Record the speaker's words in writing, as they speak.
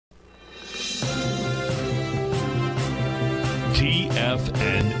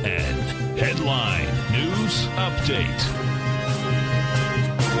TFNN. Headline News Update.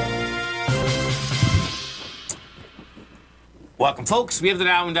 Welcome, folks. We have the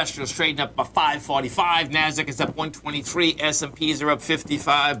Dow Industrials trading up by 545. NASDAQ is up 123. S&Ps are up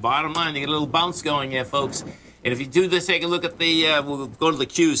 55. Bottom line, they get a little bounce going here, folks. And if you do this, take a look at the, we'll go to the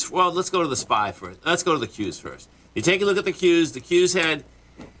Qs. Well, let's go to the SPY first. Let's go to the Qs first. You take a look at the Qs had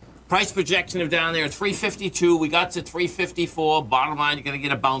price projection of down there at 352. We got to 354. Bottom line, you're going to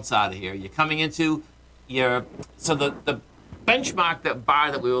get a bounce out of here. You're coming into your, so the benchmark, that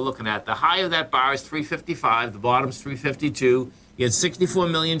bar that we were looking at, the high of that bar is 355. The bottom's 352. You had 64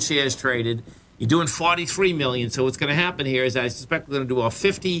 million shares traded. You're doing 43 million. So what's going to happen here is I suspect we're going to do a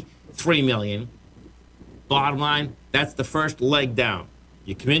 53 million. Bottom line, that's the first leg down.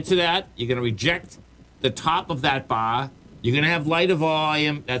 You come into that, you're going to reject the top of that bar. You're going to have lighter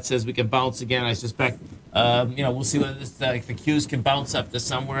volume. That says we can bounce again. I suspect, we'll see whether this, the Qs can bounce up to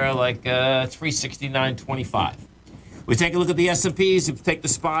somewhere like 369.25. We take a look at the S&Ps. If you take the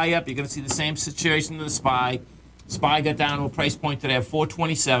SPY up, you're going to see the same situation in the SPY. SPY got down to a price point today of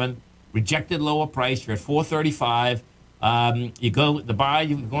 427. Rejected lower price. You're at 435. You go the buy.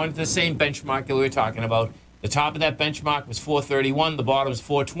 You're going to the same benchmark that we were talking about. The top of that benchmark was 431. The bottom is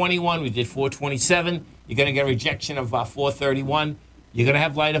 421. We did 427. You're going to get a rejection of 431. You're going to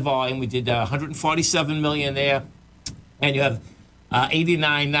have lighter volume. We did 147 million there, and you have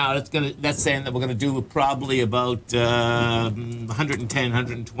 89 now. That's saying that we're going to do probably about 110,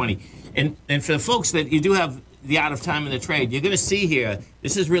 120. And for the folks that you do have the out of time in the trade, you're going to see here,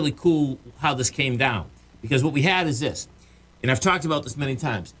 this is really cool how this came down. Because what we had is this, and I've talked about this many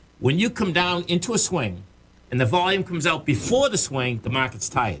times. When you come down into a swing and the volume comes out before the swing, the market's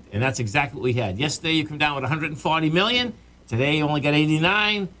tired. And that's exactly what we had. Yesterday you come down with 140 million. Today you only got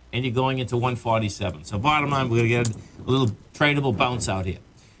 89, and you're going into 147. So bottom line, we're going to get a little tradable bounce out here.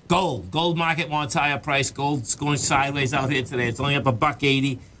 Gold market wants higher price. Gold's going sideways out here today. It's only up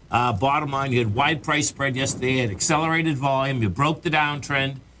 $1.80. Bottom line, you had wide price spread yesterday. You had accelerated volume. You broke the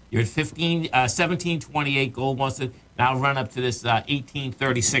downtrend. You're at 1728. Gold wants to now run up to this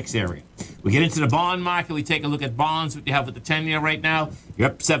 1836 area. We get into the bond market. We take a look at bonds. What you have with the 10-year right now. You're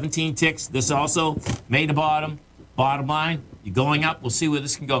up 17 ticks. This also made a bottom. Bottom line, you're going up. We'll see where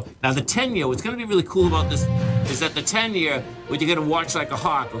this can go. Now, the 10-year, what's going to be really cool about this is that the 10-year, what you're going to watch like a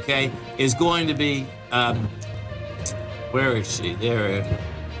hawk, okay, is going to be, where is she? There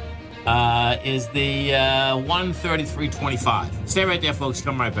is the 133.25. Stay right there, folks.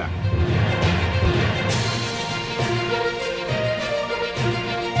 Come right back.